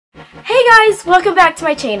Hi guys, welcome back to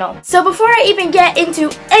my channel. So before I even get into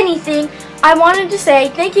anything, I wanted to say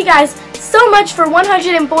thank you guys so much for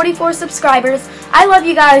 144 subscribers. I love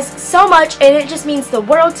you guys so much and it just means the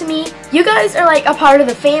world to me. You guys are like a part of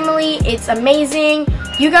the family. It's amazing.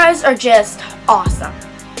 You guys are just awesome.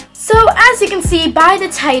 So as you can see by the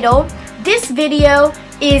title, this video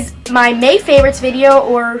is my May favorites video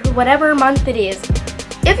or whatever month it is.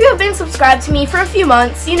 If you have been subscribed to me for a few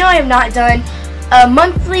months, you know I have not done a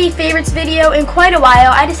monthly favorites video in quite a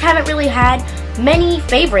while. I just haven't really had many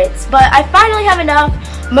favorites, but I finally have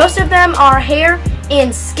enough. Most of them are hair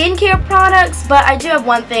and skincare products, but I do have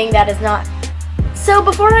one thing that is not. So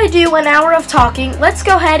before I do an hour of talking, let's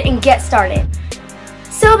go ahead and get started.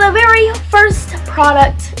 So the very first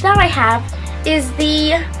product that I have is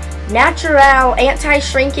the Natural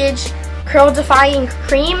Anti-Shrinkage Curl Defying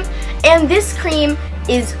Cream, and this cream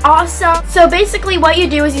is awesome. So basically what you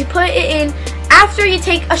do is you put it in after you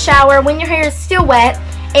take a shower when your hair is still wet,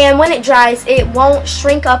 and when it dries it won't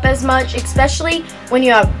shrink up as much, especially when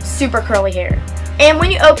you have super curly hair. And when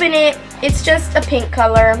you open it, it's just a pink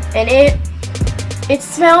color and it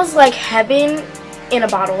smells like heaven in a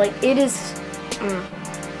bottle. Like it is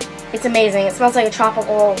it's amazing. It smells like a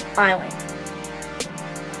tropical island.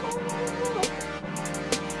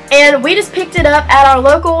 And we just picked it up at our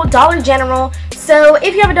local Dollar General. So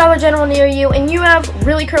if you have a Dollar General near you and you have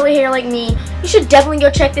really curly hair like me, you should definitely go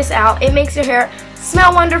check this out. It makes your hair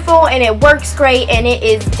smell wonderful and it works great and it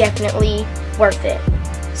is definitely worth it.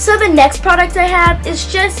 So the next product I have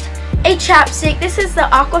is just a chapstick. This is the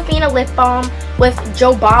Aquafina lip balm with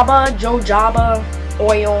jojoba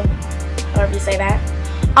oil, however you say that,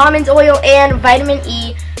 almond oil and vitamin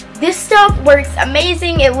E. This stuff works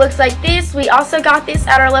amazing. It looks like this. We also got this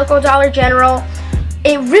at our local Dollar General.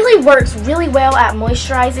 It really works really well at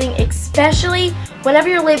moisturizing, especially whenever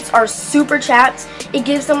your lips are super chapped. It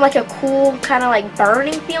gives them like a cool kind of like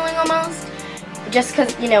burning feeling almost, just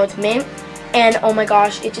because, you know, it's mint. And oh my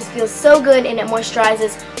gosh, it just feels so good and it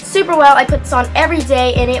moisturizes super well. I put this on every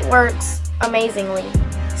day and it works amazingly.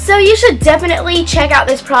 So you should definitely check out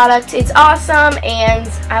this product. It's awesome and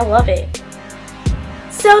I love it.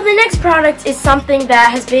 So the next product is something that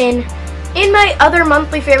has been in my other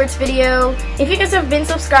monthly favorites video. If you guys have been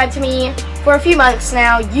subscribed to me for a few months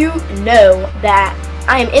now, you know that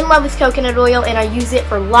I am in love with coconut oil and I use it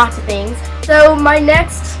for lots of things. So my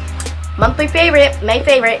next monthly favorite, May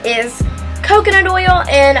favorite, is coconut oil,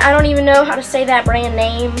 and I don't even know how to say that brand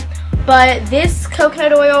name, but this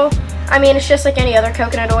coconut oil, I mean, it's just like any other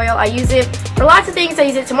coconut oil. I use it for lots of things. I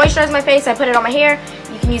use it to moisturize my face. I put it on my hair.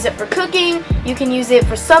 You can use it for cooking. You can use it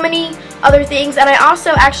for so many other things. And I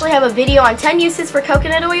also actually have a video on 10 uses for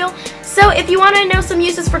coconut oil. So if you want to know some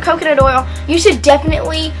uses for coconut oil, you should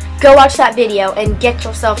definitely go watch that video and get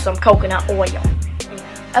yourself some coconut oil.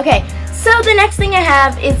 Okay, so the next thing I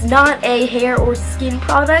have is not a hair or skin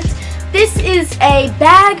product. This is a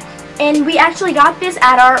bag, and we actually got this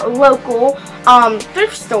at our local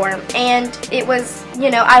thrift store, and it was,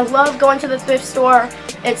 you know, I love going to the thrift store.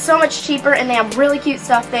 It's so much cheaper and they have really cute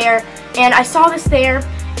stuff there, and I saw this there,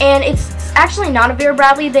 and it's actually not a Vera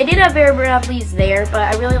Bradley. They did have Vera Bradleys there, but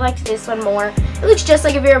I really liked this one more. It looks just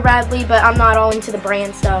like a Vera Bradley, but I'm not all into the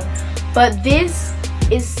brand stuff. But this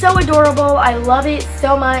is so adorable. I love it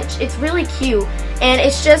so much. It's really cute, and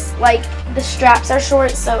it's just like the straps are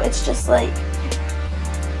short, so it's just like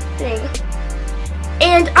thing.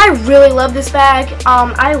 And I really love this bag.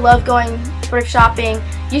 I love going thrift shopping.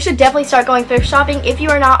 You should definitely start going thrift shopping if you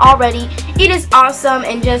are not already. It is awesome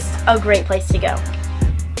and just a great place to go.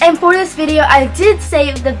 And for this video, I did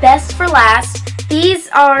save the best for last. These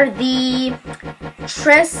are the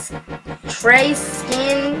Treskin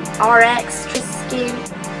RX,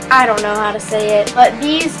 Treskin, I don't know how to say it, but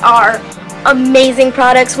these are amazing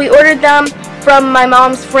products. We ordered them from my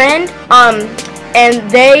mom's friend,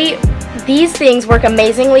 and these things work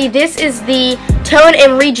amazingly. This is the Tone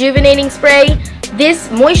and Rejuvenating Spray. This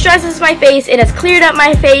moisturizes my face. It has cleared up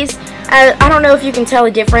my face. I don't know if you can tell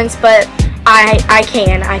a difference, but I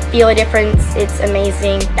can. I feel a difference. It's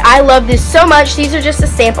amazing. I love this so much. These are just the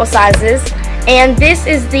sample sizes. And this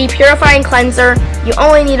is the Purifying Cleanser. You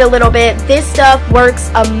only need a little bit. This stuff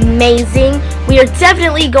works amazing. We are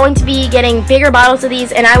definitely going to be getting bigger bottles of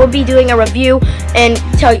these, and I will be doing a review, and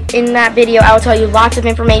in that video I will tell you lots of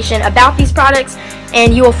information about these products,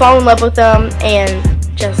 and you will fall in love with them and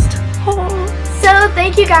just So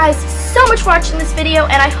thank you guys so much for watching this video,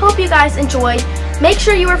 and I hope you guys enjoyed. Make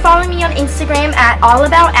sure you are following me on Instagram at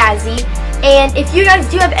allaboutazzy, and if you guys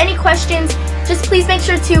do have any questions, just please make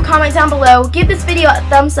sure to comment down below. Give this video a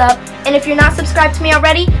thumbs up, and if you're not subscribed to me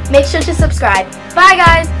already, make sure to subscribe. Bye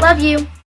guys, love you.